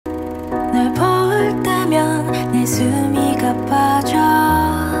하면 내 숨이 가빠져.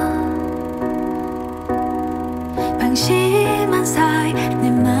 방심한 사이 내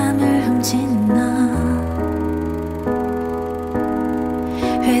맘을 훔친 너.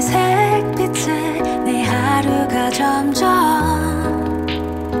 회색 빛에 내 하루가 점점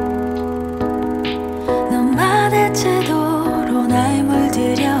너만의 태도로 날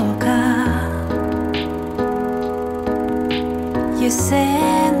물들여가. You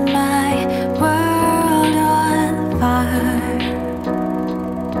set my world on fire.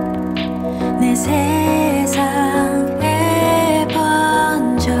 내 세상에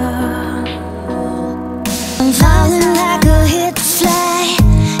번져. I'm falling like a hit fly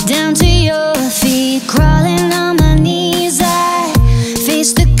down to your feet, crawling on my knees. I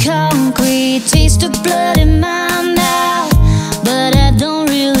face the concrete, taste the blood in my mouth, but I don't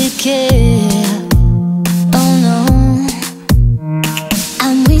really care. Oh no,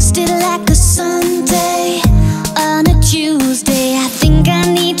 I'm wasted like a Sunday on a Tuesday. I think I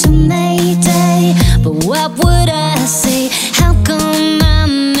need to Mayday, but what would I say? How come I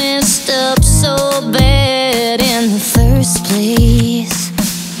messed up so bad in the first place?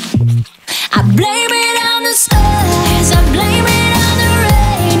 I blame it on the stars, I blame it on the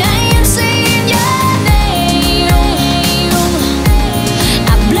rain. I am saying your name.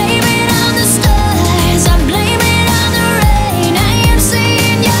 I blame it on the stars, I blame it on the rain. I am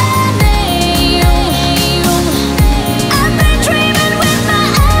saying your name. I've been dreaming with my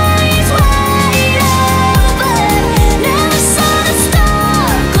eyes wide open, never saw the star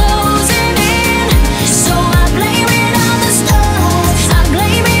closing in. So I blame it on the stars, I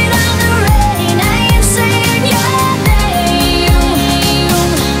blame it on the rain. I am saying your name.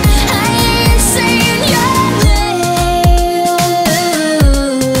 I am saying your name.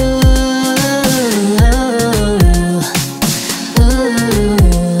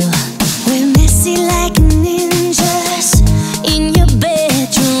 We're messy like ninjas in your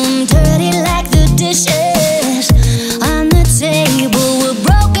bedroom, dirty like the dishes on the table. We're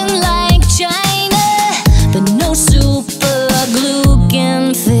broken like china, but no super glue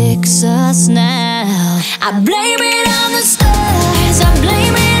can fix us now. I blame it on the stars, I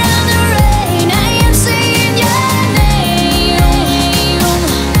blame it on the rain. I am saying your name.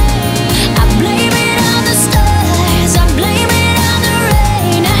 I blame it on the stars, I blame it on the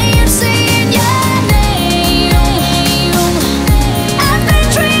rain. I am saying your name. I've been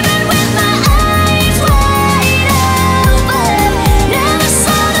dreaming with my eyes wide open, never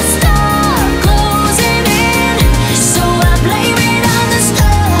saw the star closing in. So I blame it on the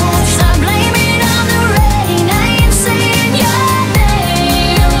stars, I blame it on the rain. I ain't saying your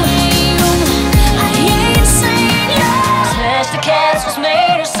name. I ain't saying your name. Smash the castles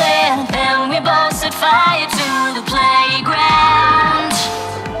made of sand, then we both set fire to the playground.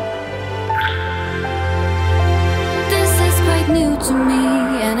 This is quite new to me,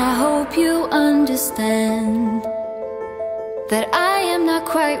 and I hope you understand that I am not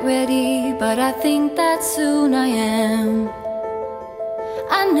quite ready, but I think that soon I am.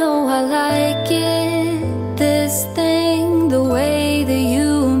 I know I like it, this thing, the way that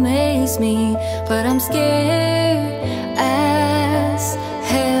you amaze me, but I'm scared as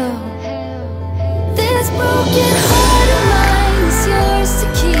hell. This broken heart of mine is yours to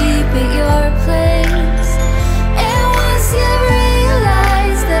keep at your place. And once you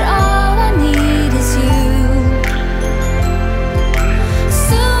realize that all I need is you,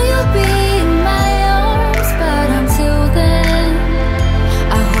 soon you'll be in my arms. But until then,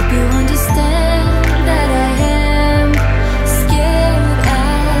 I hope you understand that I am scared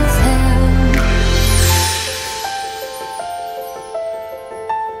as hell.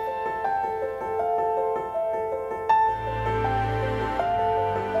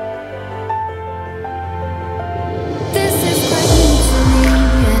 This is quite new to me,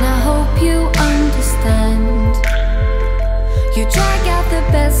 and I hope you understand. You drag out the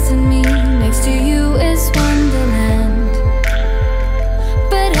best in me, next to you is Wonderland.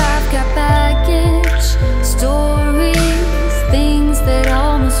 But I've got baggage, stories, things that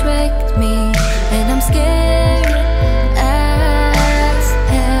almost wrecked me, and I'm scared as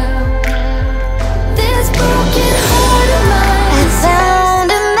hell. This broken heart of mine I is found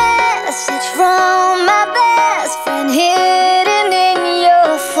a message from my best friend hidden in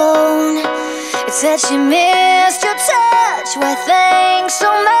your phone. It said she missed your touch. Why, thanks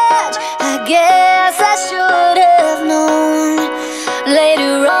so much. I guess I should have known.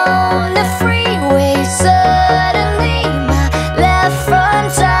 Later on, the